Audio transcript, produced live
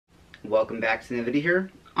welcome back to the video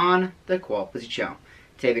here on the Quality Channel.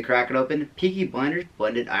 Today we crack it open Peaky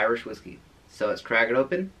blended Irish whiskey. So let's crack it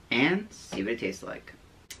open and see what it tastes like.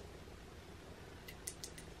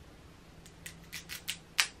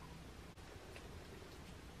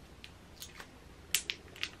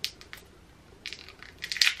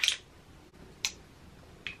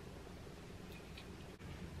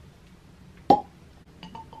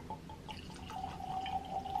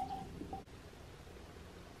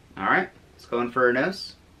 Alright, let's go in for a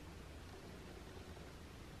nose.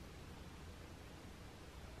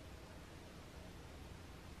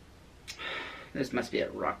 This must be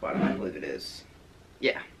at rock bottom, I believe it is.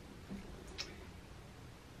 Yeah.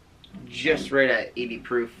 Just right at 80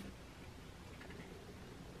 proof.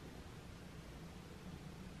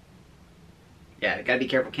 Yeah, gotta be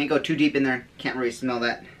careful. Can't go too deep in there. Can't really smell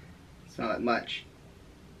that much.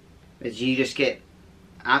 Because you just get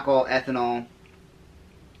alcohol, ethanol,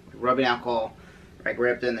 rubbing alcohol right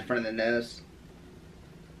up there in the front of the nose.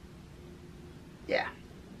 Yeah.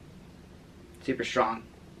 Super strong.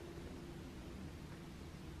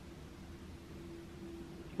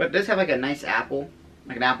 But it does have like a nice apple.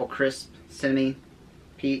 Like an apple crisp, cinnamon,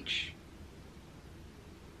 peach.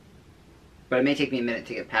 But it may take me a minute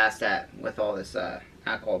to get past that with all this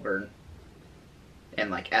alcohol burn.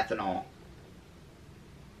 And like ethanol.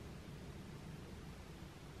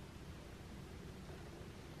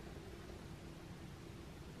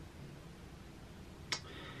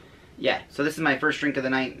 Yeah, so this is my first drink of the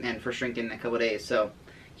night and first drink in a couple of days, so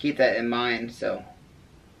keep that in mind. So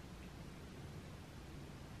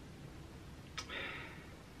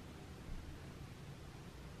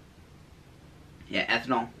yeah,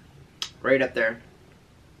 ethanol right up there.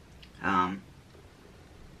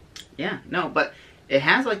 Yeah, no, but it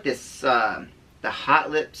has like this the Hot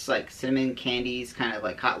Lips like cinnamon candies, kind of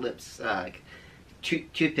like Hot Lips like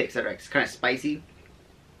toothpicks that are like, kind of spicy.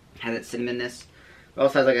 Has that cinnamonness. It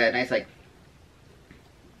also has like a nice like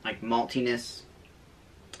maltiness,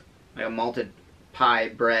 like a malted pie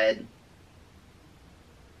bread.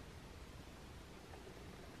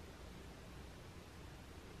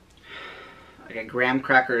 Like a graham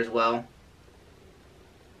cracker as well,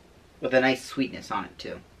 with a nice sweetness on it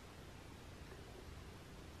too.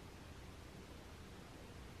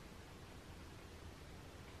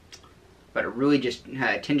 But it really just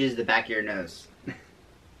tinges the back of your nose.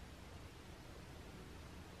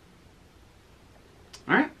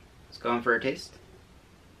 Alright, let's go on for a taste.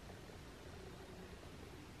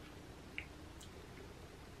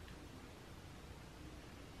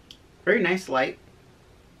 Very nice light.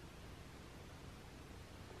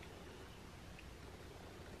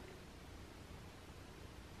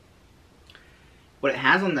 What it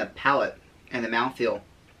has on the palate and the mouthfeel,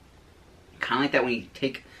 kind of like that when you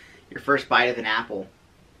take your first bite of an apple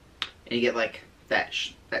and you get like that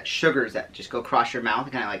sugars that just go across your mouth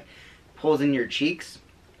and kind of like pulls in your cheeks.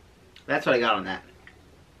 That's what I got on that.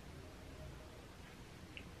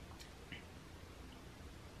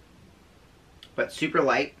 But super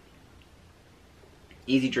light,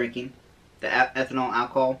 easy drinking. The ethanol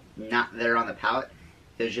alcohol not there on the palate.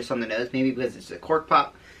 It was just on the nose, maybe because it's a cork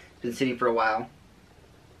pop. It's been sitting for a while.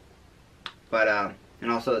 But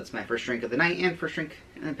and also it's my first drink of the night and first drink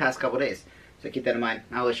in the past couple days. So keep that in mind.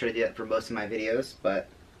 I always try to do that for most of my videos, but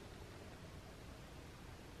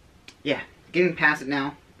yeah, getting past it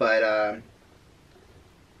now, but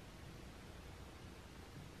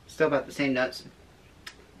still about the same nuts.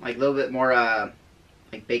 Like a little bit more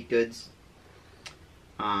like baked goods.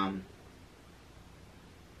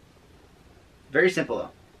 Very simple though.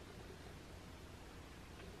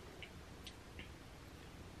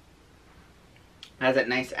 It has that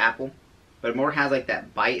nice apple, but it more has like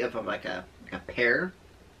that bite of like a pear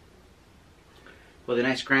with a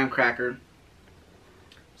nice graham cracker,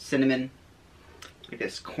 cinnamon, like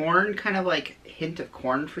this corn, kind of like hint of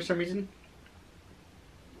corn for some reason,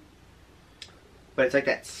 but it's like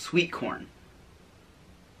that sweet corn.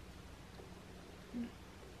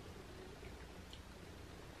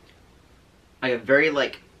 Like a very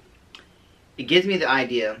like, it gives me the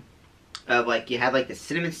idea of like you have like the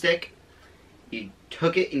cinnamon stick. You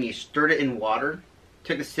took it and you stirred it in water,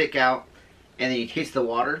 took the stick out, and then you taste the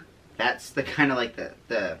water. That's the kind of like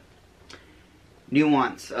the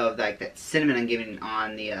nuance of like that cinnamon I'm giving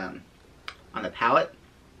on the palate.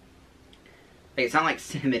 Like it's not like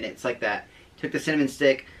cinnamon, it's like that. Took the cinnamon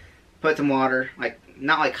stick, put some water, like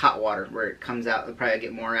not like hot water where it comes out, you'll probably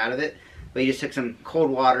get more out of it. But you just took some cold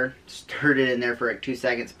water, stirred it in there for like 2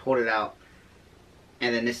 seconds, pulled it out,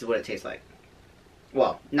 and then this is what it tastes like.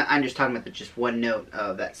 Well, no, I'm just talking about just one note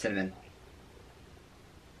of that cinnamon.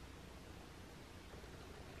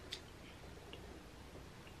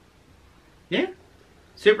 Yeah.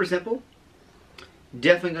 Super simple.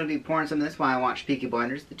 Definitely going to be pouring some of this while I watch Peaky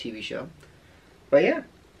Blinders, the TV show. But yeah.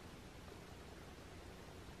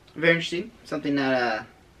 Very interesting. Something that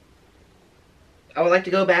I would like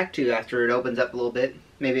to go back to after it opens up a little bit.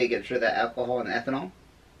 Maybe it gets rid of that alcohol and the ethanol.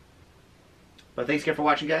 But thanks again for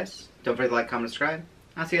watching, guys. Don't forget to like, comment, subscribe.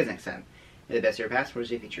 I'll see you guys next time. May the best of your past for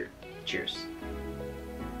the future. Cheers.